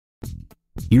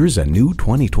Here's a new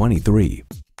 2023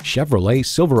 Chevrolet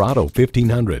Silverado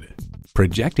 1500.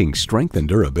 Projecting strength and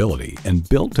durability and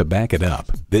built to back it up,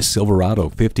 this Silverado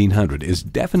 1500 is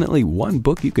definitely one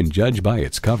book you can judge by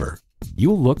its cover.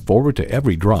 You'll look forward to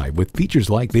every drive with features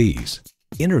like these: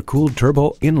 intercooled turbo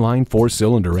inline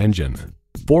 4-cylinder engine,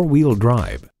 4-wheel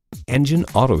drive, engine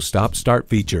auto stop start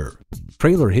feature,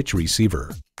 trailer hitch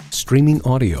receiver, streaming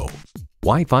audio,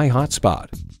 Wi-Fi hotspot,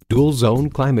 dual zone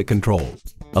climate control,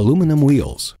 aluminum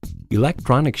wheels,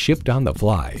 electronic shift on the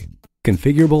fly,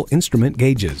 configurable instrument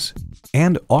gauges,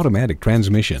 and automatic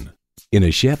transmission. In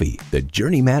a Chevy, the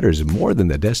journey matters more than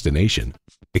the destination.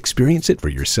 Experience it for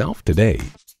yourself today.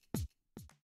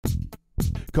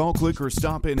 Call, click, or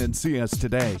stop in and see us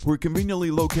today. We're conveniently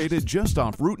located just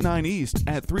off Route 9 East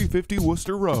at 350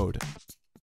 Worcester Road.